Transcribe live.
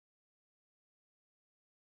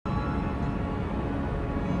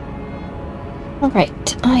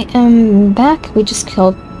Alright, I am back. We just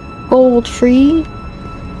killed gold free.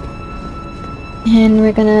 And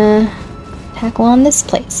we're gonna tackle on this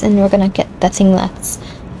place. And we're gonna get that thing that's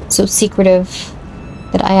so secretive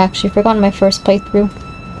that I actually forgot in my first playthrough.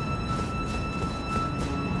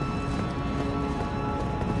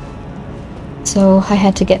 So I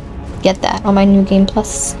had to get that on my new game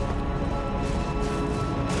plus.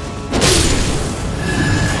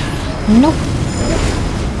 Nope.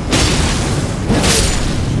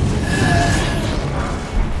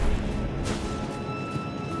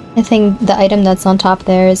 I think the item that's on top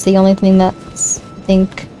there is the only thing that's, I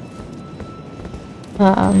think,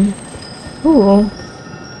 ooh.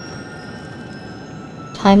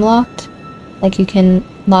 Time locked? Like you can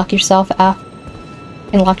lock yourself from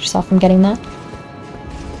getting that.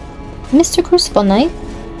 Mr. Crucible Knight?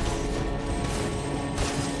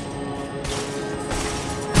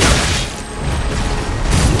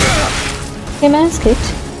 Okay, my ass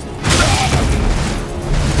kicked.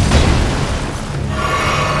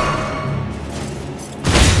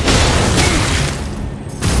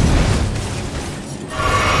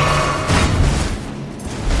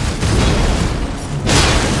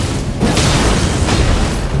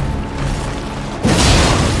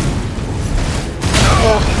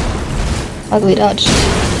 Ugly dodge.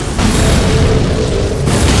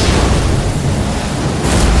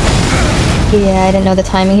 Yeah, I didn't know the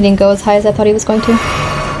timing. He didn't go as high as I thought he was going to.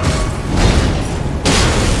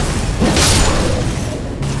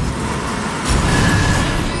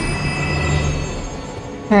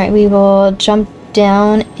 Alright, we will jump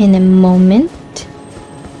down in a moment.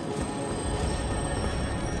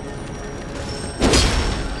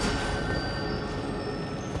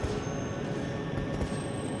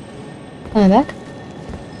 Coming back.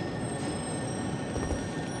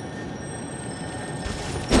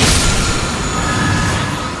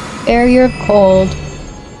 Barrier of Cold.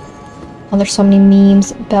 Oh, there's so many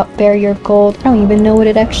memes about Barrier of Gold. I don't even know what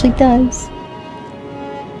it actually does.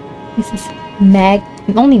 This is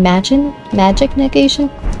only magic negation?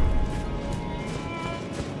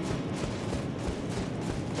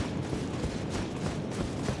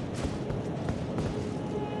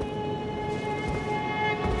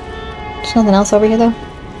 There's nothing else over here though.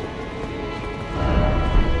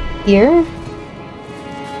 Here?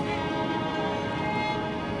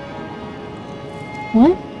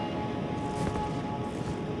 What?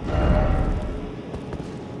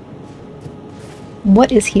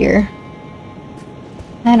 What is here?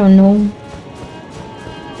 I don't know.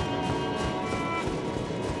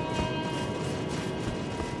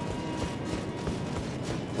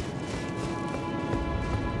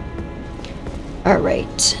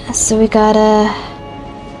 Alright, so we gotta...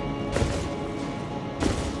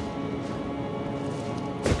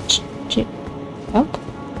 Oh.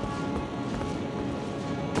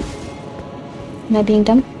 Am I being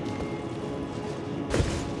dumb?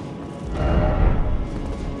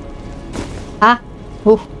 Ah!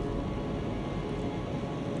 Ooh.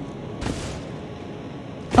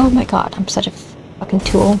 Oh my god, I'm such a fucking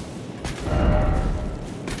tool.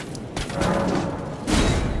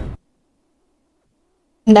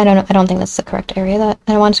 I don't think that's the correct area that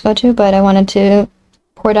I wanted to go to, but I wanted to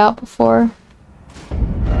pour it out before.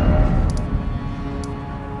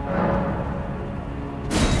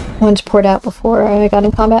 Once poured out before I got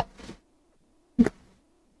in combat.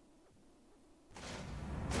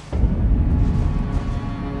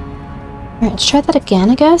 Alright, let's try that again,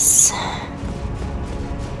 I guess.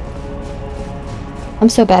 I'm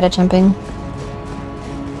so bad at jumping.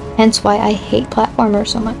 Hence why I hate platformers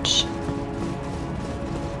so much.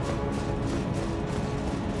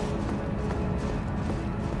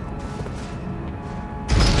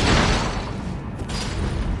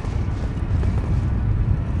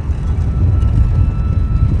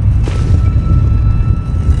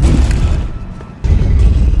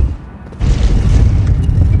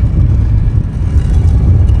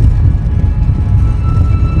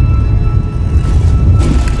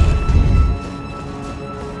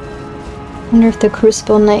 I wonder if the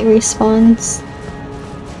Crucible Knight respawns.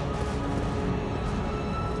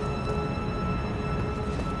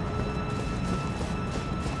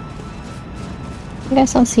 You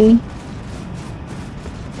guys don't see me.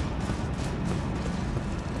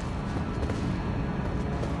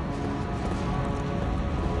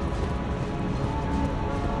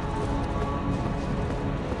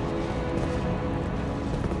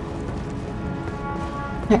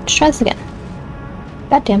 Alright, let's try this again.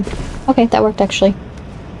 Goddamn. Okay, that worked actually.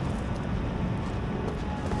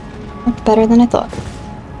 Worked better than I thought.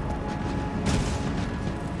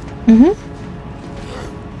 Mm-hmm.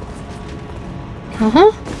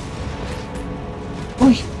 Uh-huh.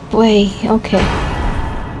 way. Okay.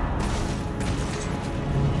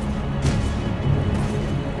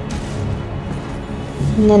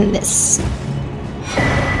 And then this.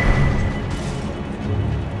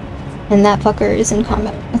 And that fucker is in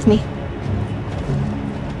combat with me.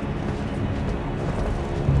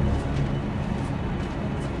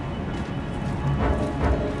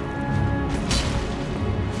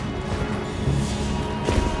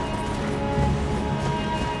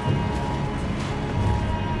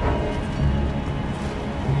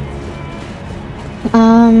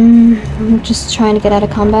 I'm just trying to get out of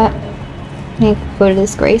combat. I go to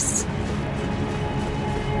this grace.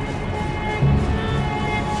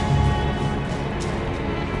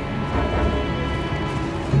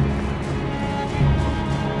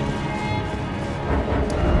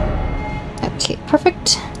 Okay,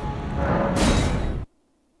 perfect.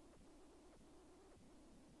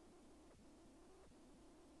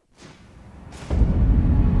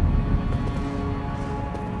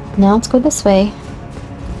 Now let's go this way.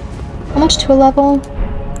 How much to a level?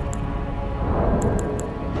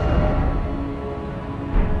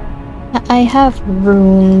 I have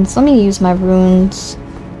runes. Let me use my runes.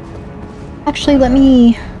 Actually, let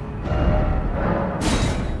me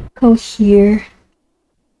go here.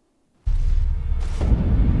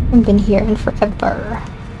 I've been here in forever.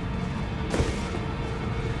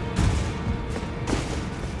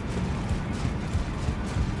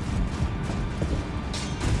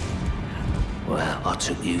 Well, I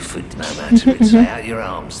took you for no matter. Lay out your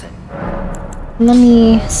arms then. Let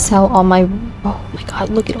me sell all my... Oh my god,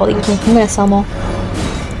 look at all these things. I'm gonna sell them all.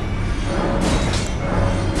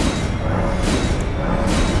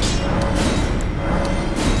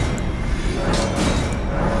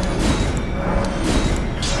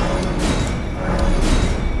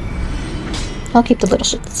 I'll keep the little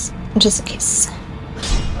shits, just in case.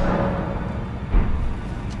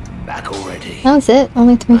 Back already. That was it.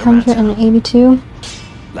 Only 382.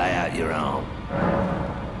 Lay out your arm.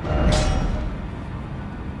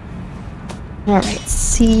 Alright,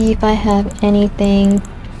 see if I have anything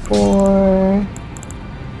for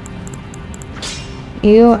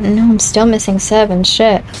you. No, I'm still missing 7.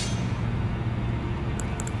 Shit.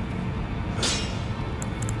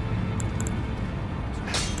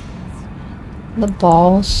 The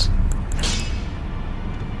balls.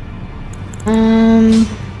 And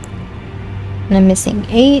I'm missing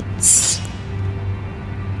 8.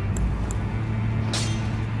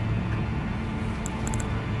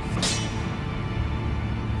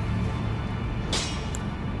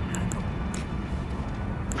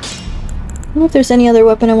 I don't know if there's any other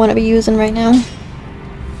weapon I want to be using right now.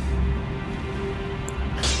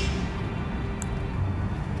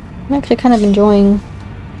 I'm actually kind of enjoying...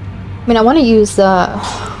 I mean, I want to use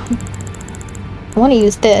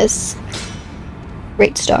this.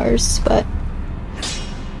 Great stars, but...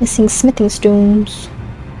 missing smithing stones.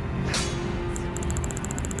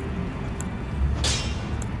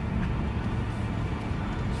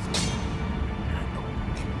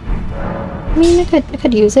 I mean, I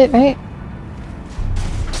could use it, right?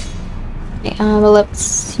 Okay, well,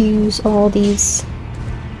 let's use all these.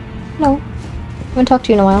 No, I haven't talked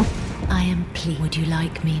to you in a while. I am pleased. Would you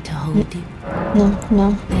like me to hold you?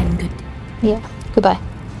 No. Then good. Yeah, goodbye.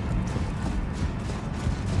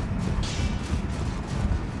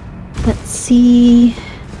 Let's see.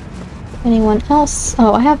 Anyone else?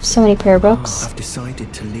 Oh, I have so many prayer books. I've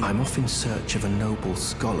decided to leave. I'm off in search of a noble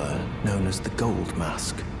scholar known as the Gold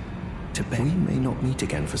Mask. We may not meet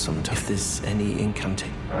again for some time. If there's any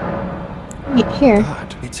incantation. Here.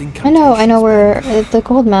 Dad, it's I know where the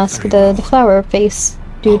gold mask, the flower face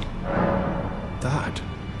dude. Dad,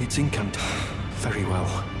 it's incantation. Very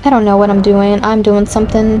well. I don't know what I'm doing. I'm doing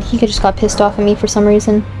something. He just got pissed off at me for some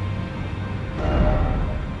reason.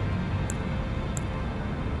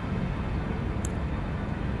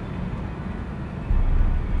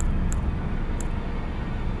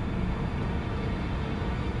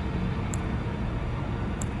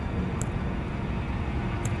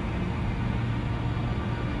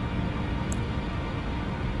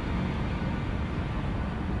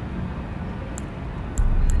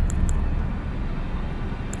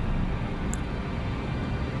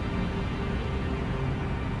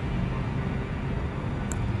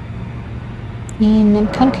 And I'm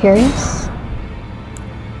kind of curious.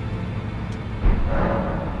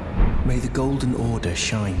 May the Golden Order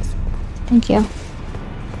shine. Thank you.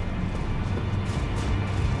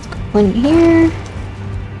 Let's go in here.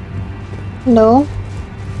 Hello?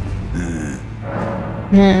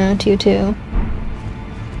 No, to you too.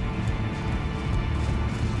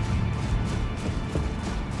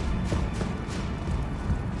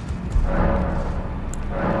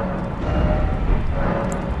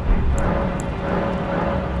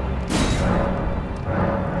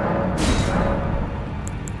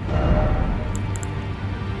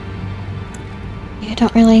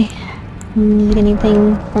 don't really need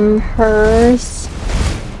anything from hers.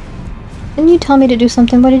 Didn't you tell me to do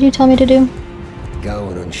something? What did you tell me to do? Go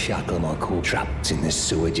and unshackle my corpse trapped in this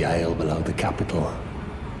sewer jail below the capital.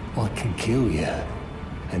 I can kill you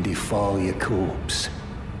and defile your corpse.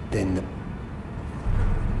 Then the...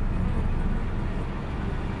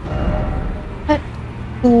 What?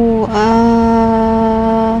 Oh,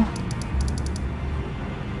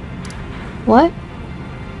 what?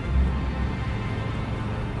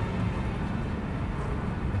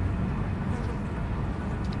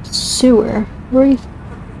 Sewer. Where are you?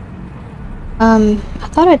 I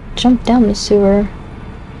thought I jumped down the sewer.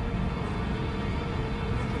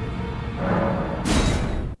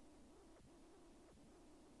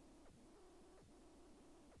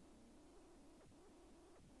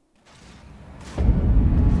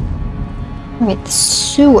 Alright, the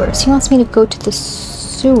sewers. He wants me to go to the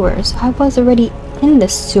sewers. I was already in the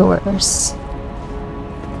sewers.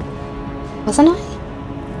 Wasn't I?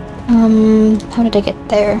 How did I get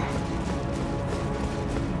there?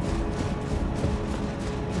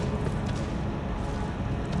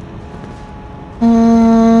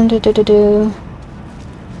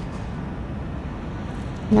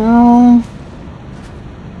 No.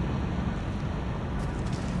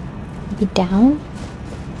 Maybe down?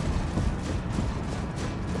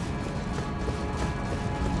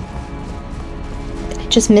 Did I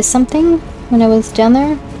just miss something when I was down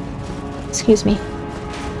there? Excuse me.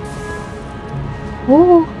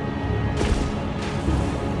 Oh.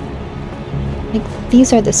 Like,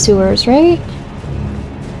 these are the sewers, right?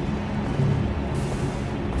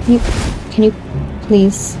 Can you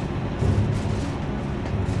please?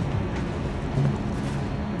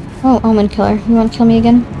 Oh, Omen Killer. You want to kill me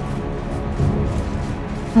again?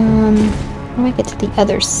 How do I get to the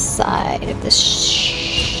other side of this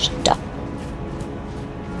stuff?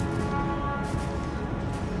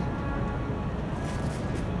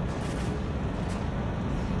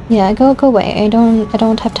 Yeah, go away. I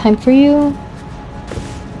don't have time for you.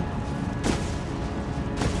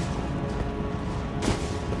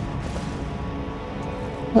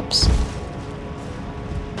 Whoops.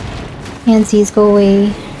 Handsies, go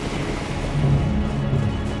away.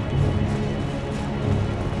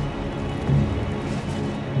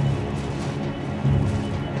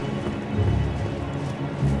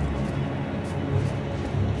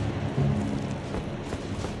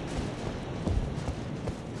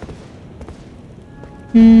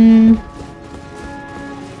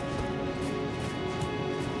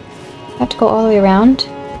 I have to go all the way around.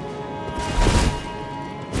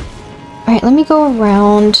 Alright, let me go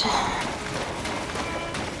around.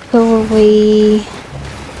 Go away.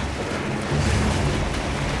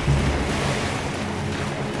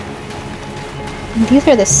 These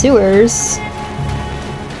are the sewers.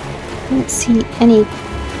 I don't see any...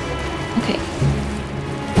 Okay.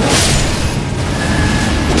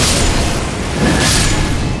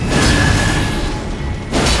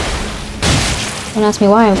 Don't ask me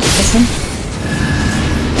why I'm kissing.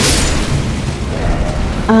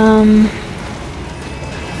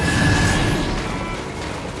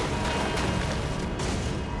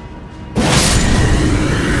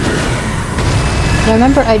 I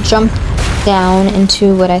remember I jumped down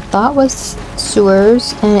into what I thought was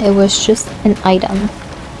sewers, and it was just an item.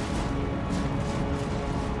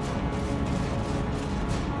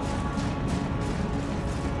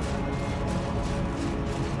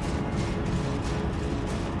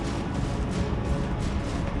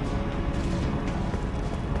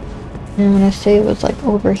 And I'm gonna say it was like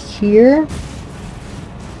over here.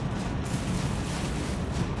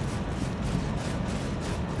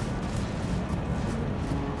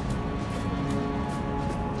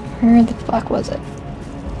 Where the fuck was it?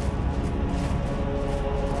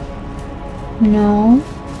 No.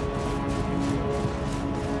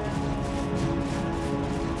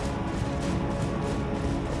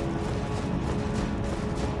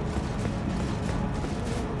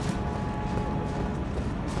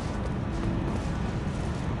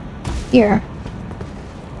 Here.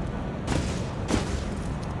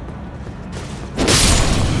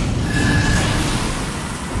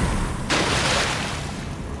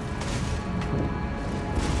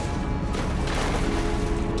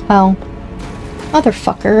 Oh.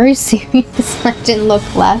 Motherfucker, are you serious? I didn't look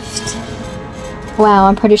left. Wow,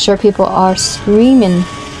 I'm pretty sure people are screaming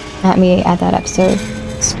at me at that episode.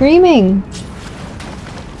 Screaming!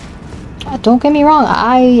 Don't get me wrong,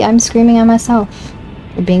 I'm screaming at myself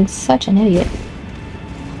for being such an idiot.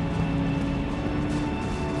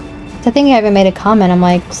 I think I even made a comment, I'm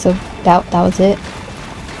like, so that was it?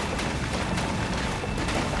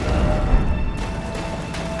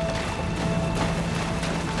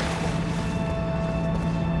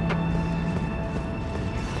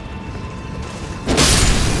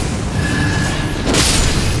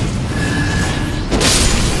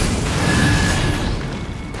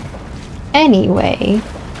 Anyway,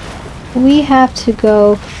 we have to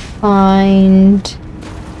go find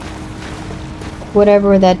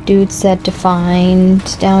whatever that dude said to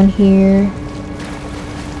find down here.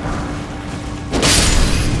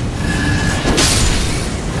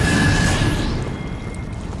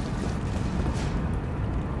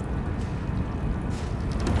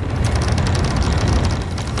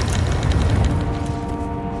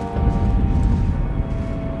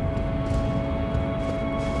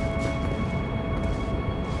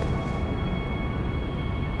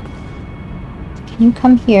 Can you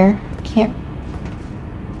come here? I can't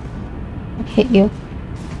hit you.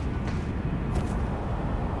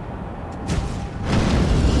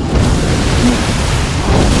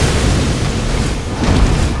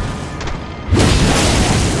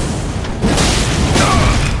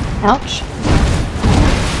 Ouch.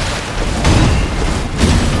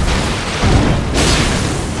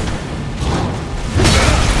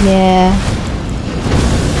 Yeah.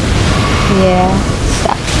 Yeah.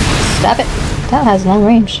 Stop. Stop it. That has long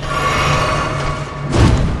range.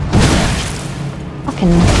 Fucking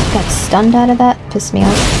got stunned out of that. Pissed me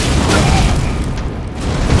off.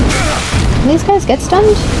 Can these guys get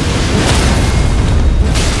stunned?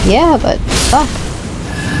 Yeah, but fuck.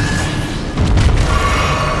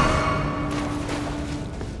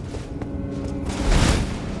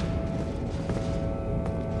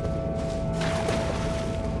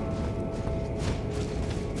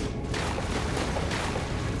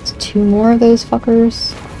 Two more of those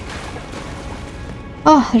fuckers.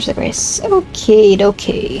 Oh, there's the grace. Okay,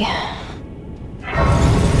 okay.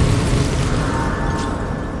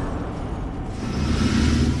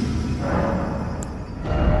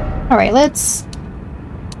 Alright, let's...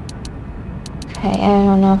 Okay, I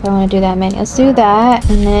don't know if I want to do that many. Let's do that,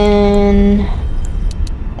 and then...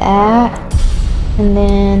 that, and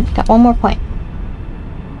then... got one more point.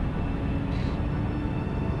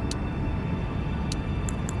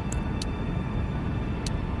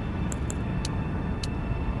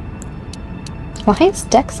 Why is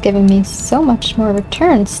Dex giving me so much more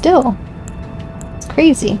return still? It's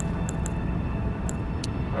crazy.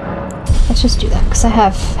 Let's just do that, because I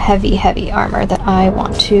have heavy, heavy armor that I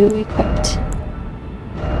want to equip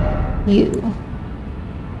you.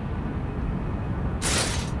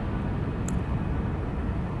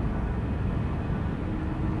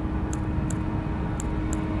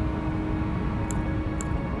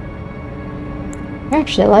 You're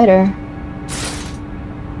actually lighter.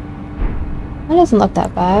 That doesn't look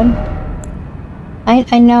that bad.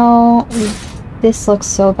 I know this looks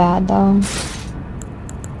so bad though.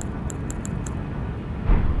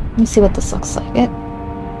 Let me see what this looks like.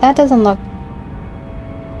 That doesn't look...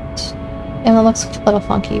 and it looks a little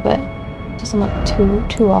funky, but it doesn't look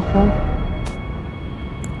too awful.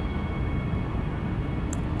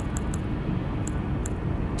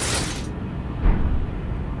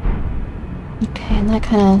 Okay, and that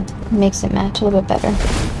kind of makes it match a little bit better.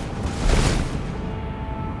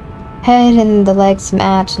 Head and the legs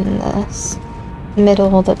match, and the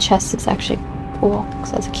middle, the chest is actually cool,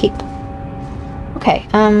 because that's a cape. Okay,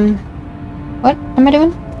 what am I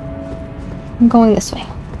doing? I'm going this way.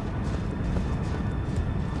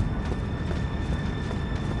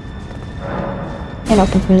 And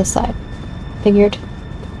open from this side. Figured.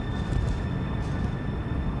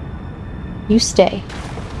 You stay.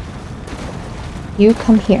 You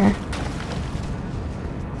come here.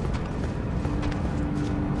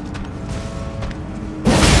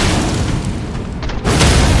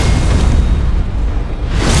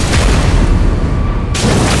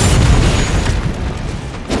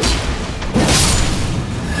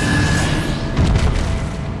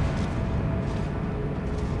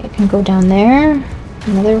 Go down there.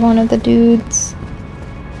 Another one of the dudes.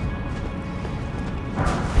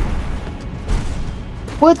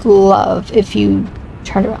 Would love if you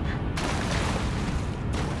turned around.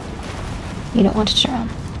 You don't want to turn around.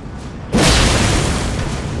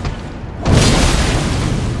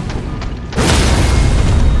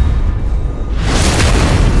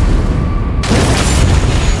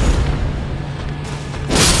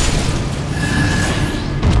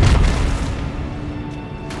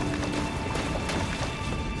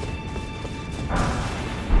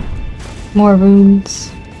 More runes.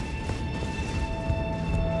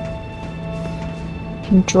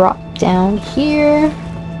 Can drop down here.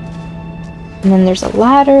 And then there's a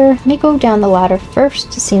ladder. Let me go down the ladder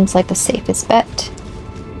first. It seems like the safest bet.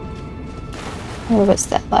 Where was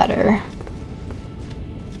that ladder?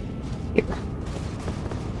 Here.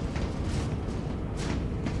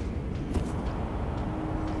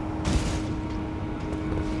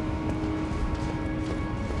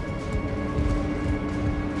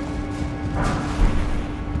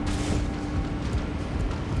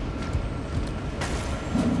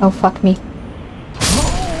 Oh, fuck me.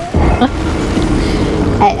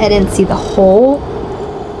 I didn't see the hole.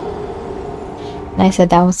 And I said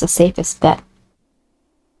that was the safest bet.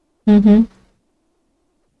 Mm-hmm.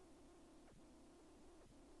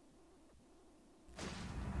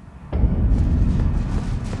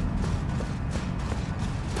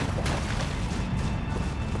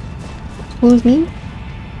 Excuse me?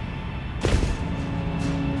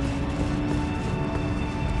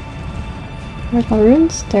 Where's my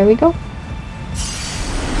runes? There we go.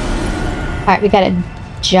 Alright, we gotta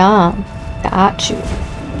jump. Got you.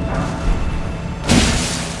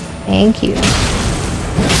 Thank you.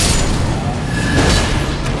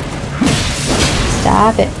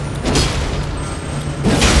 Stop it.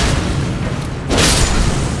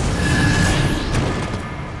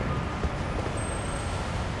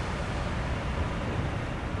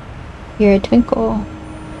 You're a twinkle.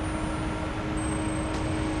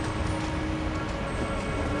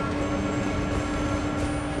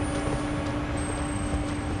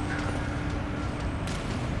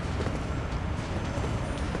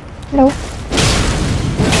 Hello.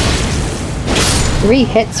 3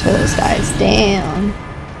 hits for those guys. Damn.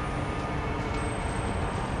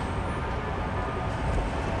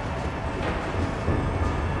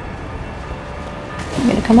 I'm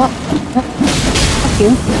gonna come up. Oh, fuck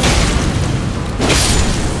you.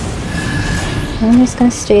 I'm just gonna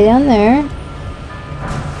stay down there.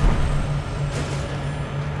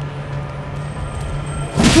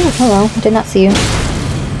 Oh, hello. I did not see you.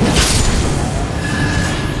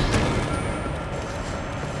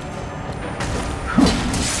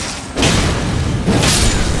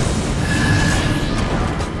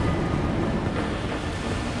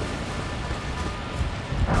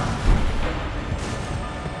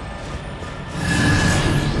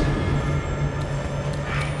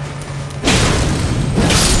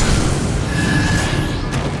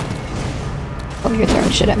 Oh, you're throwing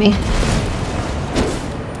shit at me.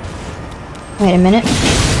 Wait a minute.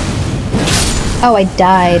 Oh, I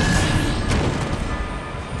died.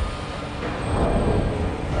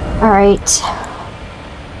 Alright.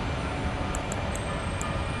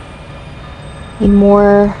 Need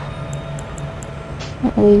more.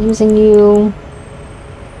 Not really using you.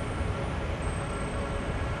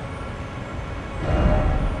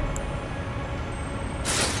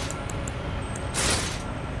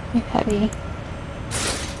 You're heavy.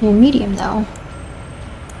 You're medium though.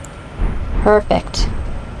 Perfect.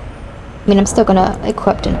 I mean, I'm still gonna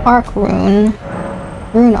equip an arc rune.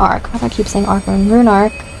 Rune arc. Why do I keep saying arc rune? Rune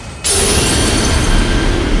arc.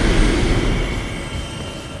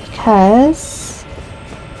 Because...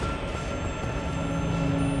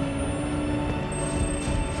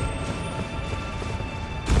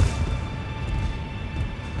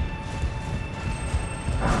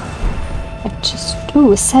 I just...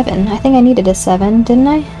 Ooh, a 7. I think I needed a 7, didn't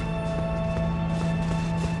I?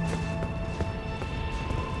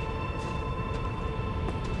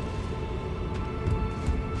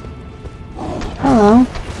 Hello.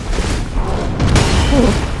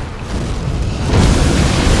 Ooh.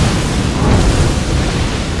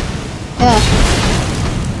 Yeah.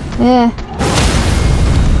 Yeah.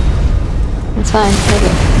 It's fine. Take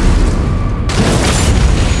it.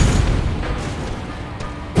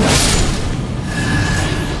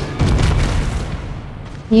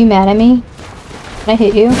 You mad at me? Can I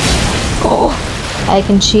hit you? Oh, I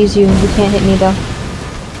can cheese you. You can't hit me though.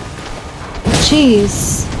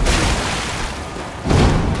 Cheese.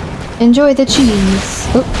 Enjoy the cheese.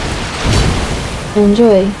 Oh.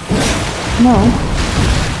 Enjoy. No.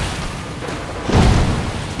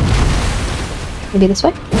 Maybe this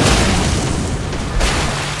way?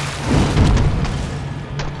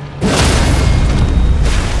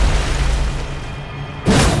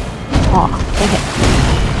 Aw, can't hit.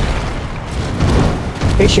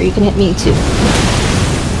 Pretty sure you can hit me too.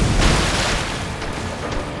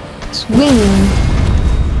 Swing!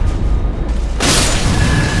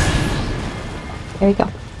 There we go.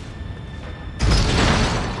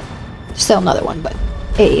 Still another one, but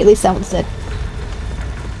hey, at least that one's dead.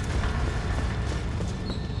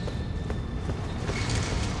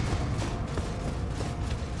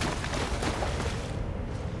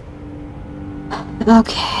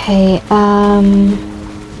 Okay,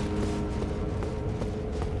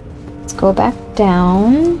 let's go back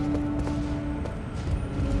down.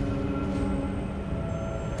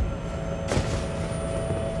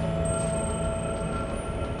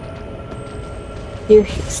 You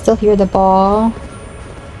still hear the ball.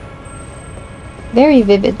 Very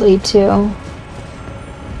vividly, too.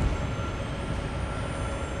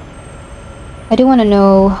 I do want to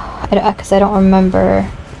know, because I don't remember.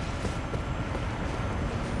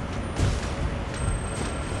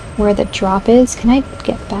 where the drop is. Can I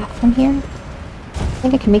get back from here? I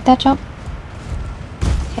think I can make that jump.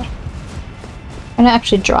 Okay. I'm gonna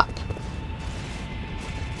actually drop.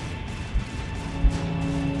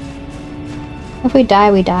 If we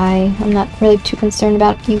die, we die. I'm not really too concerned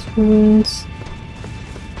about these runes.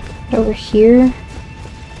 But over here.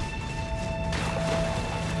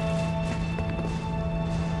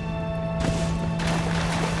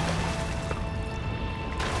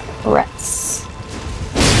 Rats.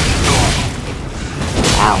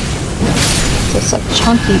 Wow. Those are some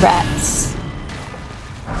chunky rats.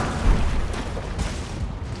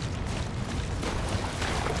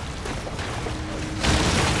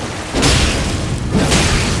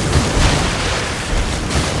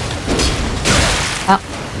 Ow.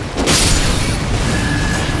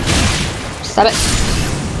 Stop it.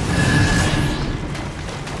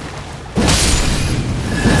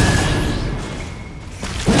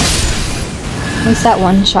 At least that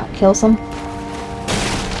one shot kills him.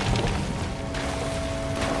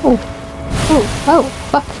 Oh. Oh. Oh.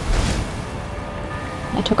 Fuck.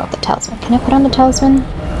 I took off the talisman. Can I put on the talisman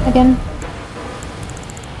again?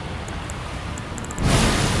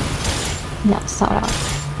 No, it's not what I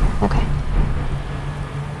want. Okay.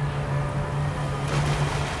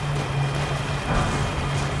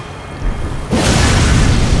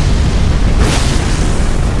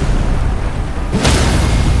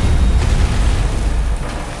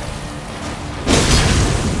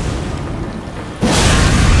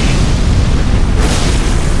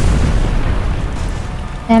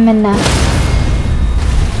 Stamina.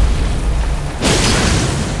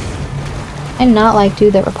 And not like do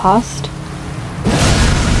the riposte.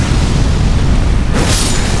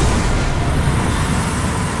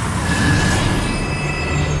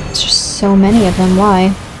 There's just so many of them,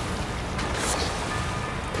 why?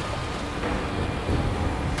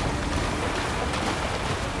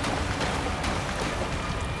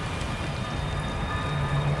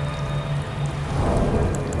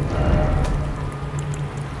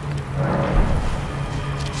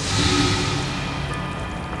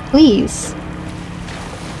 Please.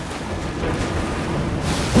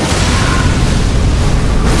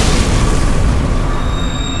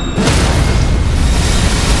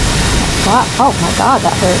 Wow. Oh my god,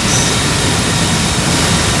 that hurts.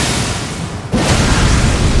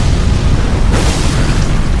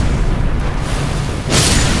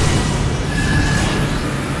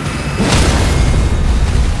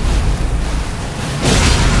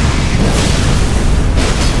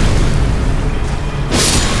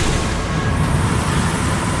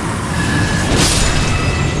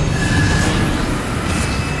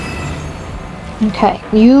 Okay,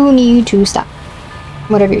 you need to stop.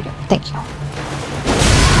 Whatever you're doing. Thank you.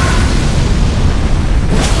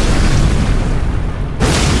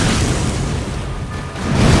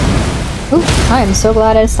 Ooh, I am so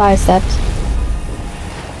glad I sidestepped.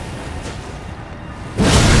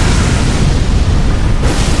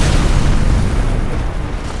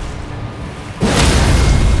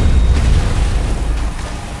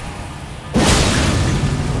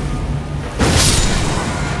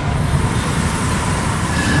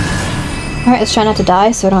 Alright, let's try not to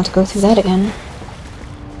die so I don't have to go through that again.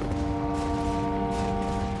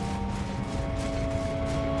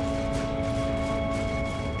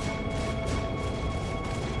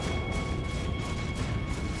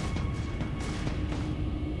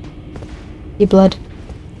 Your blood.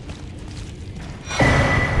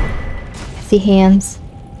 I see hands.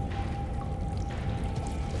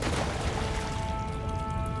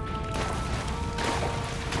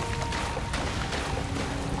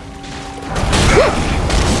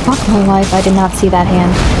 Fuck my life, I did not see that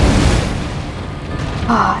hand.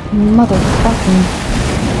 Ah, motherfucking...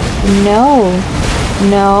 No.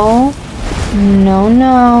 No. No,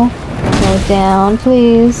 no. Go down,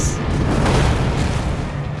 please.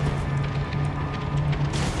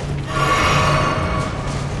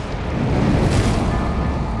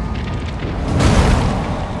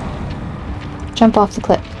 Jump off the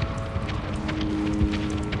cliff.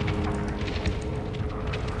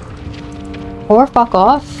 Or fuck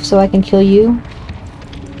off, so I can kill you.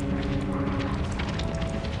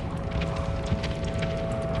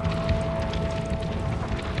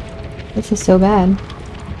 This is so bad.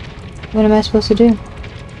 What am I supposed to do?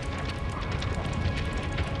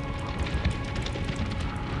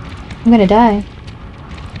 I'm gonna die.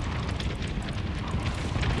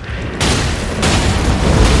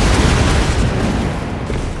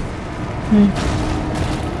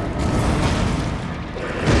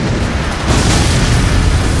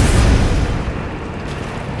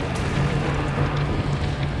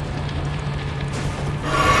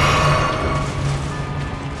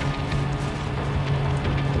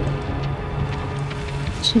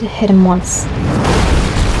 Just need to hit him once. There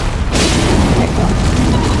you go.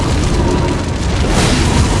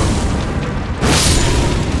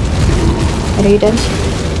 Are you dead?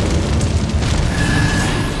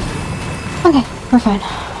 Okay, we're fine.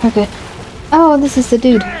 We're good. Oh, this is the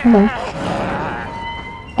dude. Hello.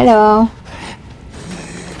 Hello.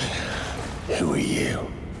 Who are you?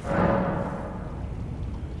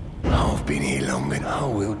 I've been here long and I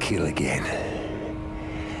will kill again.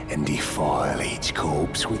 And defile each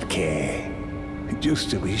corpse with care. Just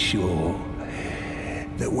to be sure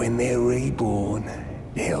that when they're reborn,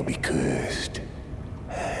 they'll be cursed.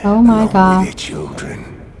 Oh my along god. with their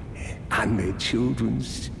children. And their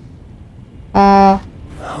children's. I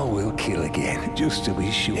will kill again, just to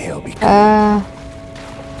be sure they'll be cursed.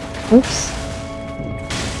 Oops.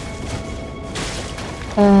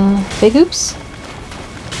 Big oops?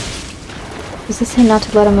 Does this say not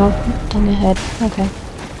to let him off on the head? Okay.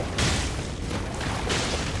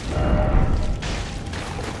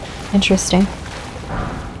 Interesting.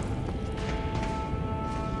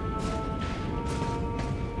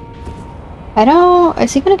 I don't...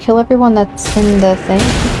 Is he gonna kill everyone that's in the thing?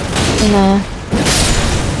 In the...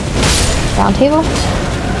 round table?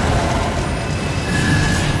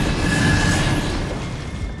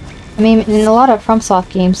 I mean, in a lot of FromSoft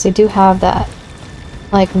games, they do have that,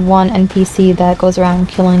 like, one NPC that goes around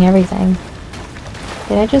killing everything.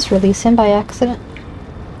 Did I just release him by accident?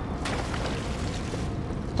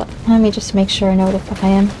 Let me just make sure I know where the fuck I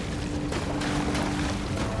am.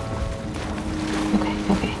 Okay,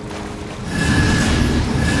 okay.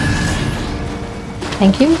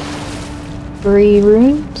 Thank you. 3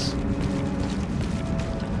 runes.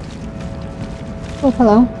 Oh,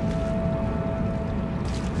 hello.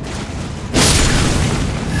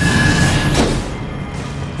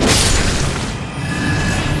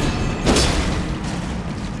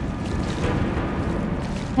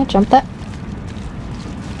 Can I jump that?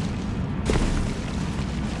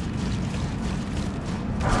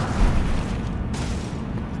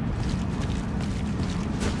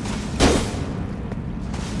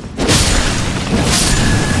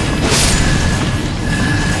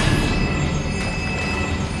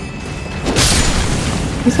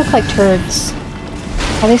 These look like turds.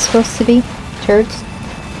 Are they supposed to be turds?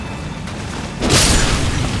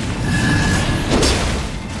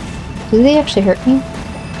 Do they actually hurt me?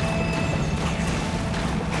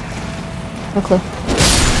 No clue.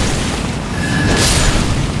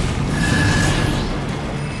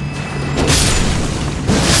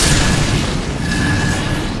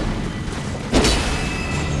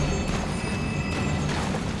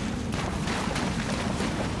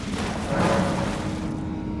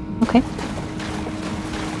 Okay.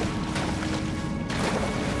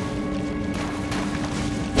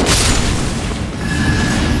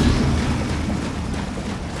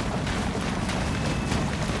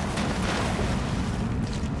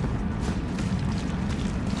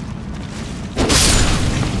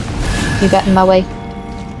 You got in my way.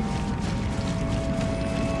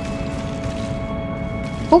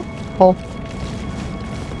 Oh, hole.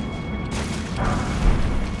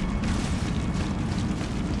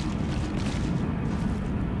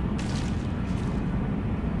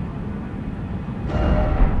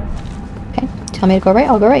 Okay, tell me to go right,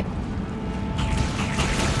 I'll go right.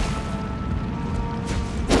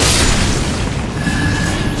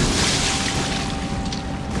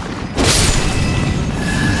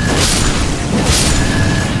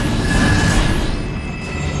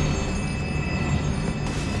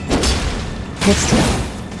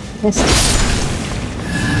 Missed.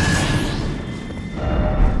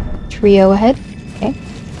 Trio ahead. Okay.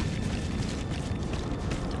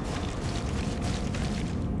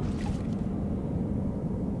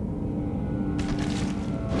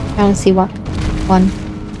 I don't see one.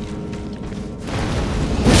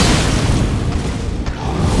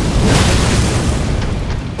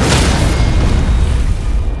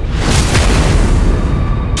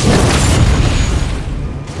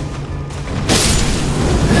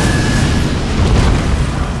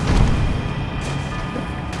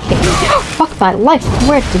 Fuck my life,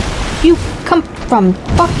 where did you come from?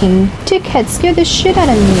 Fucking dickhead, scared the shit out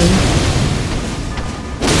of me.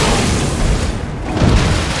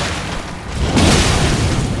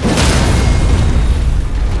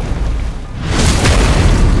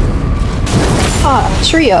 Ah,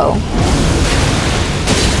 trio.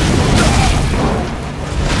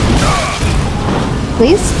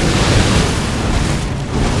 Please?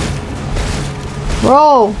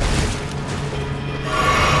 Roll.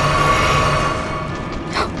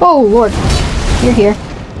 Oh, Lord. You're here.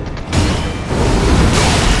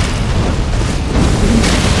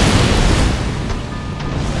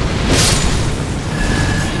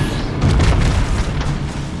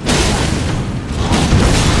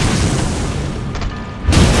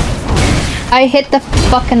 I hit the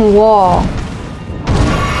fucking wall.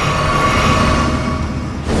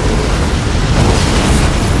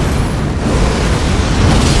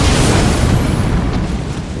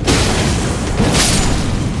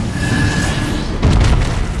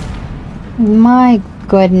 My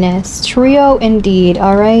goodness. Trio indeed,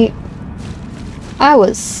 alright? I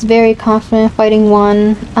was very confident fighting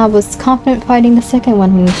one. I was confident fighting the second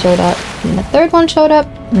one when he showed up. And the third one showed up,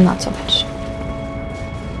 not so much.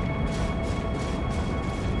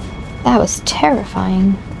 That was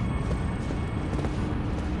terrifying.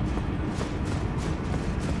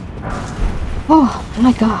 Oh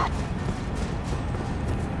my god.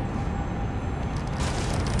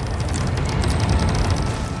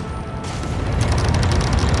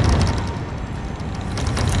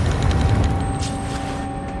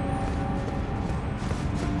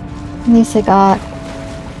 At least I got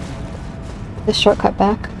the shortcut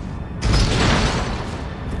back.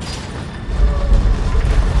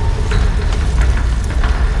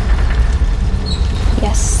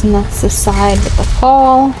 Yes, and that's the side with the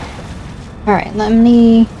fall. Alright, let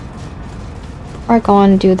me... Before I go on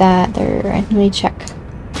and do that, let me check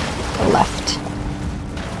the left.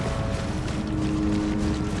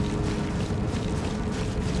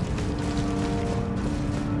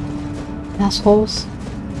 Assholes.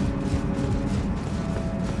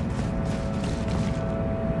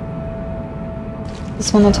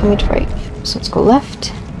 This one will tell me to right. So let's go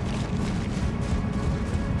left.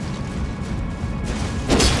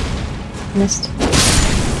 Missed.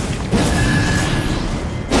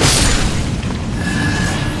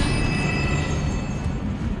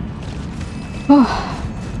 Oh,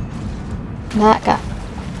 that got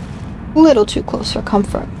a little too close for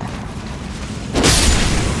comfort.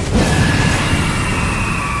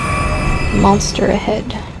 Monster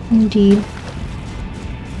ahead, indeed.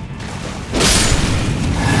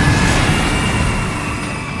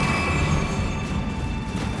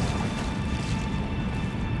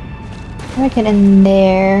 How do I get in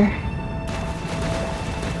there?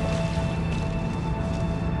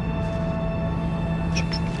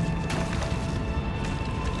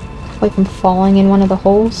 Like I'm falling in one of the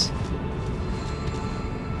holes.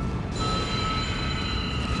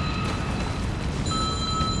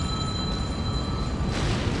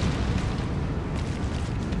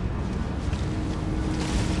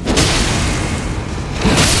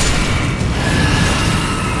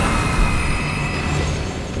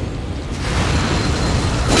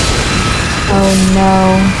 Oh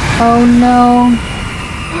no. Oh no.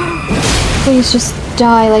 Please just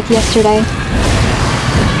die like yesterday.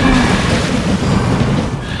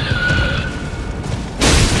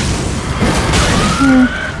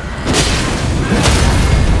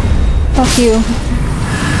 Fuck you.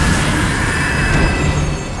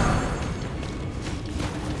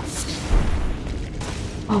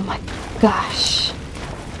 Oh my gosh.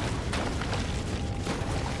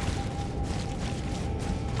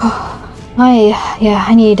 Oh.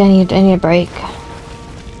 I need a break.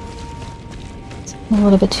 It's a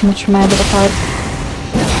little bit too much for my little part.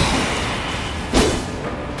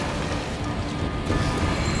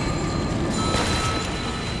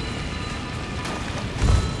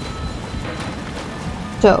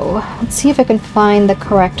 So, let's see if I can find the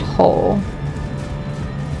correct hole.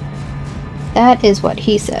 That is what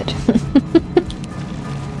he said.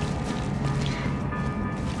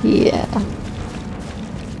 Yeah.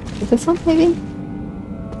 Is this one, maybe?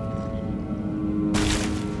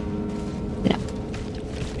 No.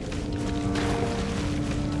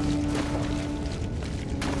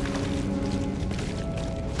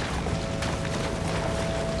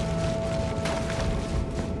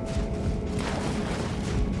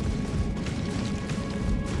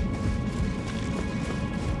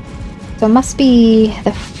 So it must be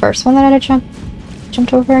the first one that I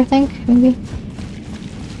jumped over, I think, maybe?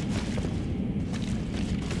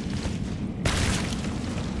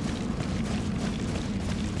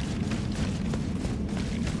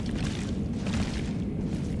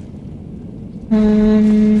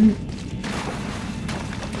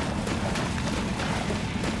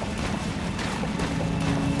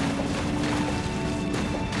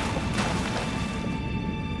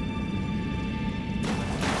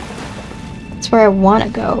 That's where I want to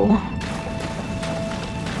go.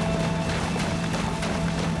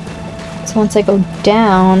 So once I go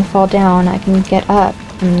down, fall down, I can get up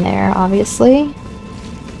from there, obviously.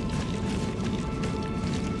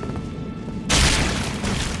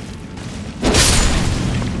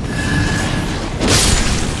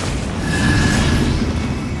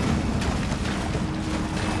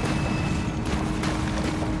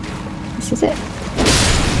 This is it.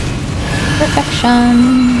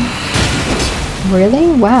 Perfection.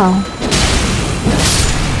 Really? Wow.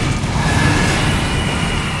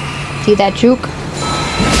 See that juke?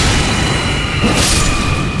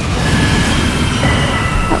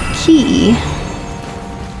 Oh, key.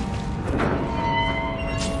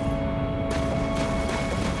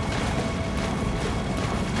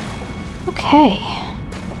 Okay.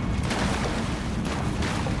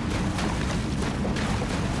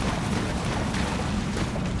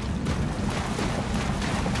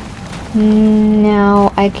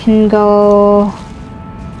 Now I can go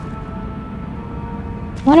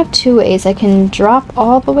one of two ways. I can drop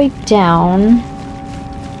all the way down.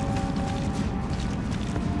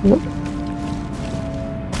 Nope.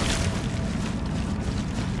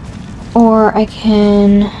 Or I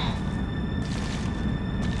can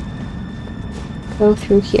go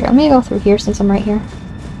through here. I'm gonna go through here since I'm right here.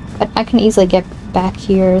 But I can easily get back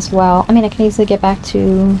here as well. I mean, I can easily get back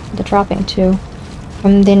to the dropping too.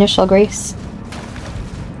 From the initial grace.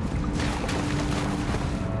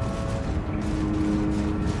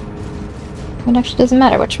 It actually doesn't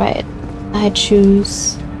matter which way I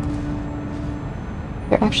choose.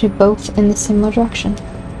 They're actually both in the similar direction.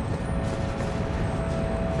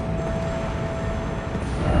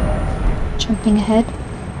 Jumping ahead.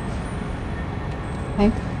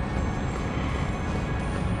 Okay.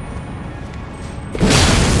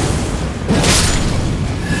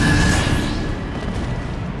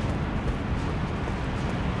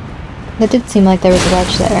 It did seem like there was a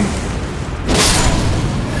ledge there.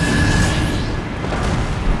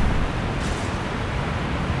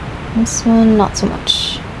 This one, not so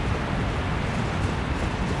much.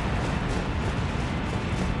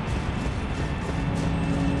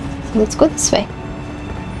 So let's go this way.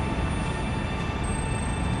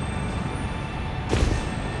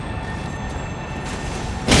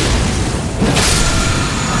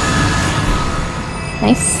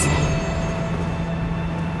 Nice.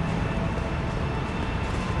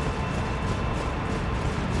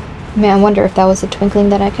 Man, I wonder if that was the twinkling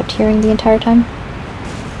that I kept hearing the entire time.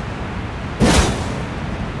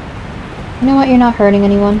 You know what? You're not hurting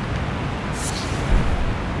anyone.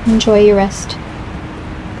 Enjoy your rest.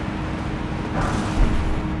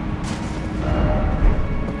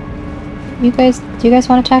 Do you guys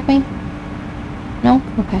want to attack me? No?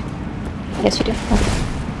 Okay. Yes, you do. Okay.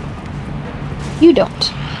 You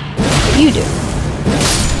don't. But you do.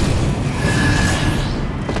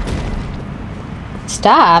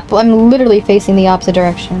 Stop! I'm literally facing the opposite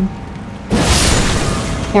direction.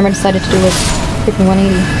 Camera decided to do a freaking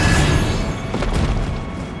 180.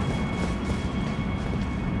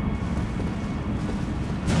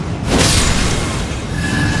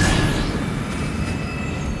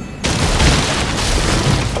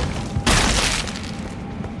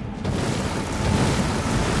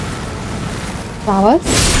 Flowers.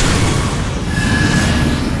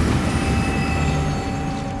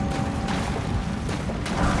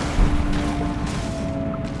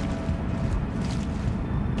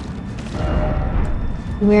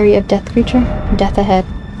 Wary of death creature? Death ahead.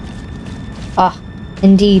 Ah,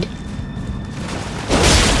 indeed.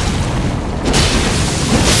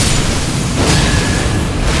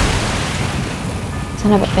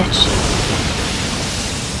 Son of a bitch.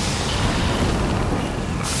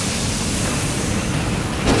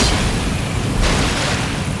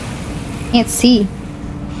 Can't see.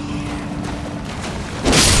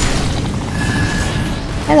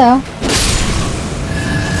 Hello.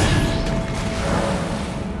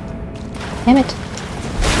 Damn it.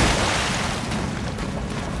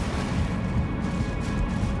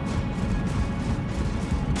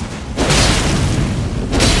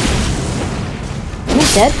 Am I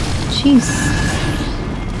dead? Jeez.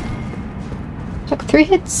 Took 3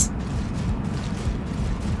 hits.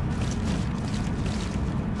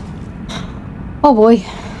 Oh boy.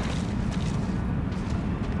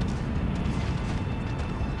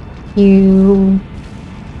 You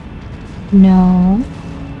know.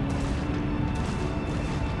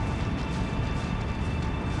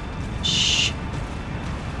 Shh.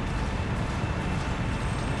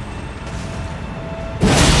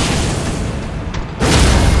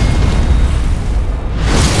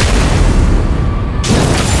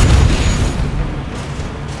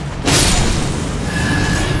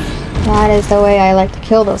 That is the way I like to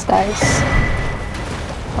kill those guys.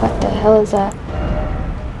 What the hell is that?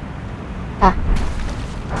 Ah.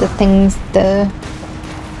 The things, the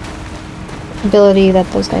ability that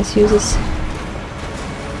those guys uses.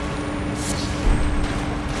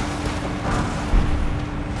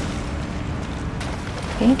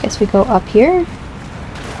 Okay, guess we go up here.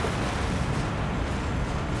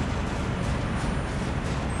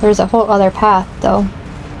 There's a whole other path though.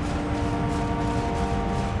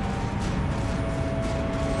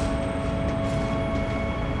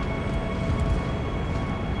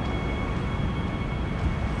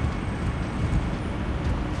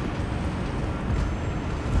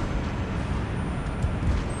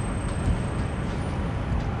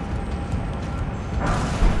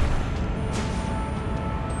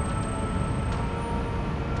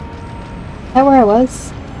 that where I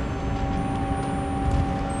was?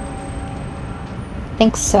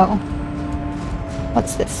 Think so.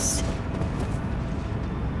 What's this?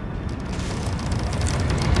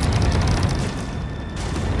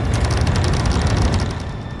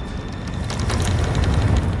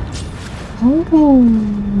 Oh,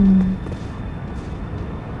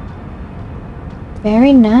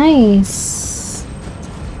 very nice.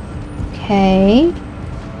 Okay.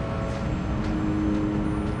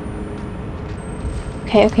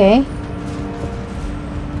 Okay.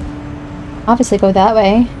 Obviously go that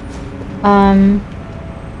way.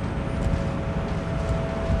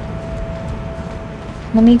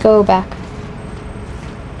 Let me go back.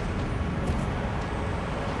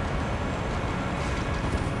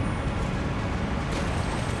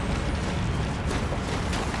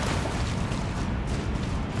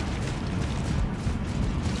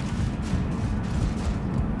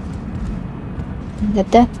 The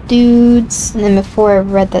death dudes, and then before I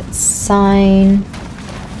read that sign.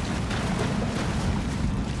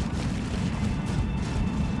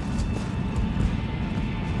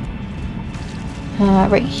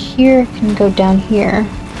 Right here, can go down here.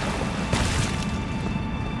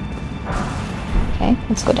 Okay,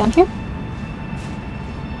 let's go down here.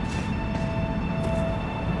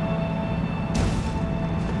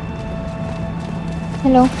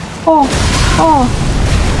 Hello. Oh!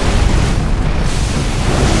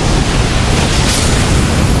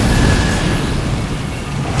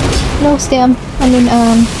 No, Stam. I mean,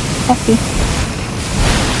 Effie.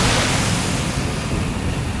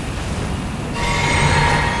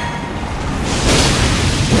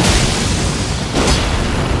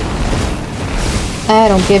 I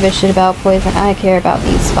don't give a shit about poison. I care about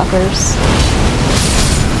these fuckers.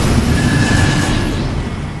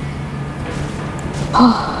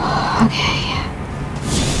 Oh, okay.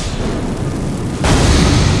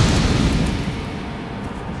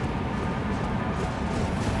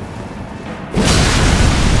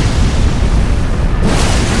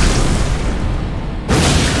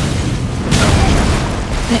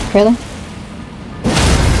 Really?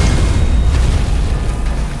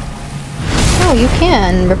 Oh, you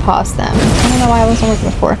can riposte them. I don't know why I wasn't working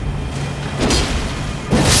before.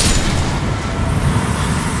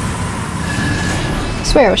 I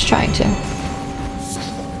swear I was trying to.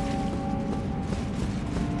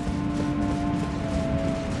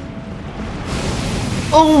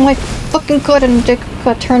 Oh my fucking god, and Dick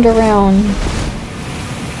got turned around.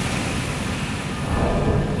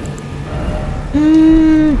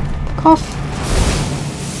 Cough.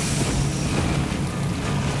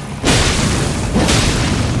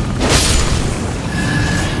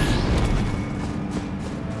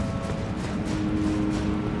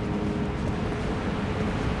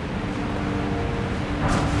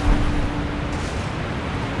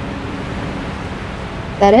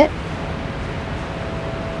 Is that it?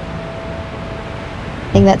 I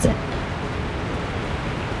think that's it.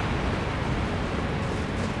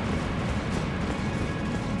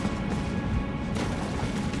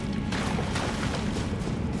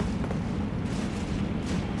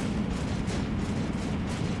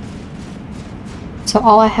 So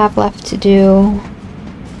all I have left to do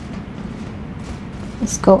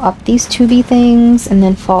is go up these 2B things and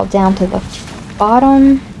then fall down to the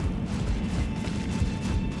bottom.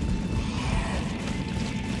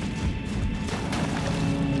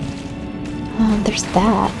 There's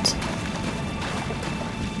that.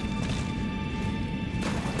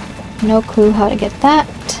 No clue how to get that.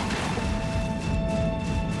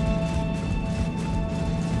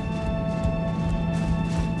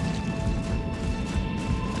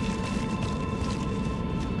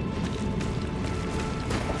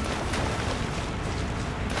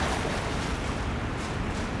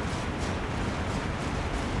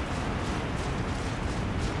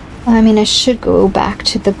 I mean, I should go back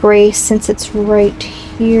to the Grace since it's right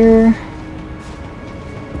here.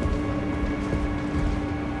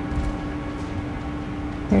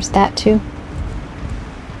 There's that too.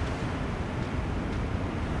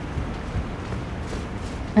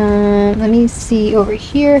 Let me see over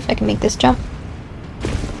here if I can make this jump.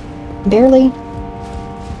 Barely.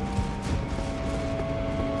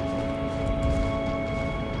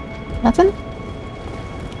 Nothing?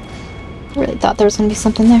 I really thought there was going to be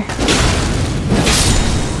something there.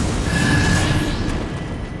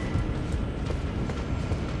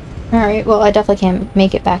 Alright, well I definitely can't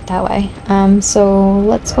make it back that way. So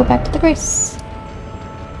let's go back to the Grace.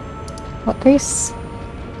 What Grace?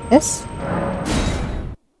 This? Is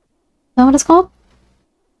that what it's called?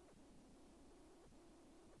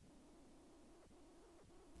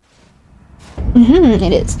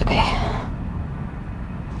 It is. Okay.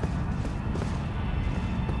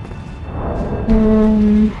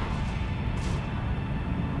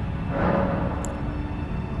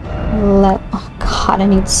 Oh god, I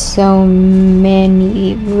need so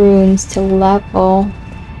many runes to level.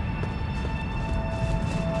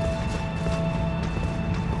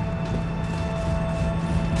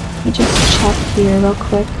 Let me just check here real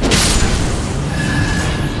quick.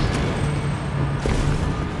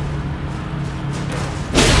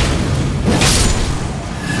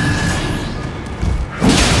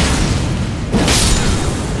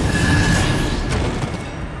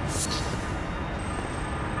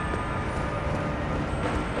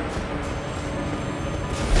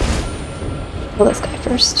 Kill this guy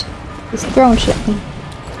first. He's throwing shit at me.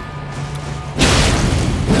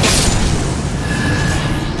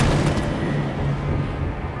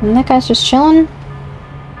 And that guy's just chilling.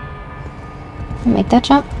 Make that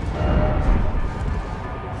jump.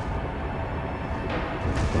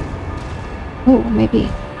 Ooh, maybe.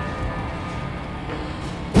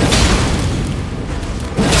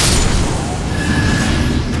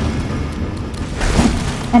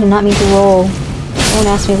 I did not mean to roll. Don't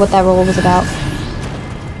ask me what that roll was about.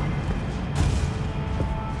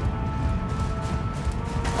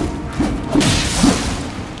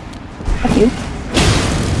 Fuck you.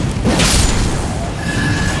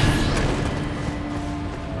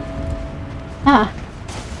 Ah.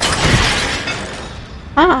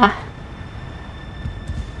 Ah.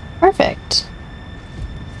 Perfect.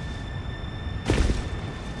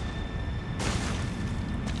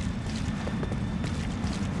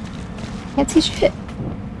 Can't see shit.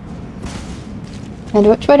 And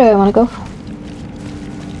which way do I want to go?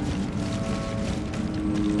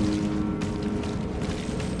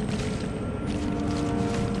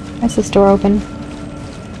 Why's this door open?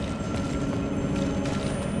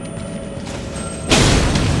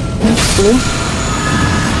 Blue?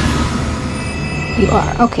 You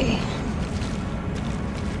are, okay.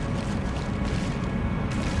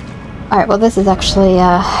 Alright, well this is actually,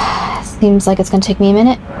 seems like it's gonna take me a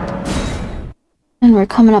minute. And we're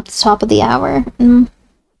coming up to the top of the hour. My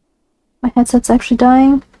headset's actually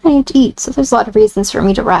dying. I need to eat, so there's a lot of reasons for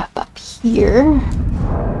me to wrap up here.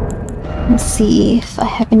 Let's see if I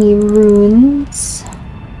have any runes.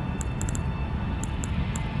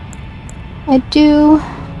 I do.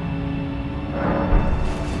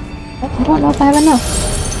 But I don't know if I have enough.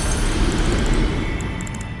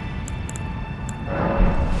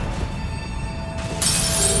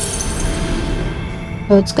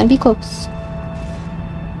 So it's gonna be close.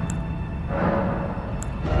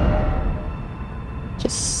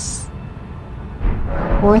 Just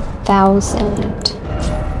 4,000.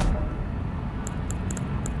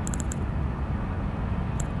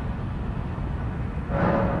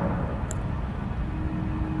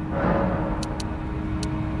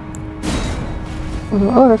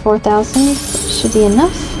 We're over 4,000. Should be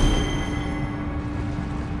enough.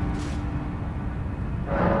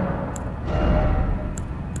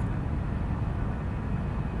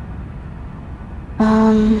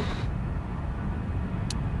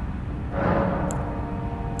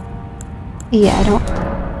 Yeah, I don't...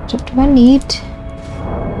 What do I need?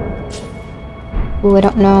 Ooh, I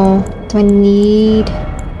don't know. Do I need...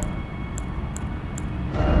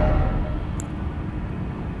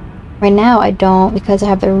 Right now I don't, because I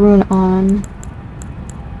have the rune on.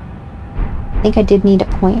 I think I did need a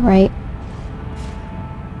point, right?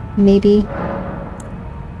 Maybe.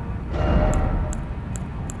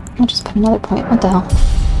 I'll just put another point. What the hell?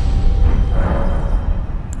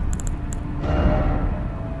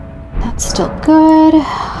 That's still good.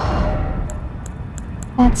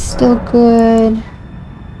 That's still good.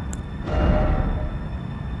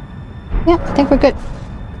 Yeah, I think we're good.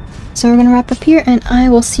 So we're gonna wrap up here, and I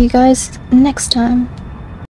will see you guys next time.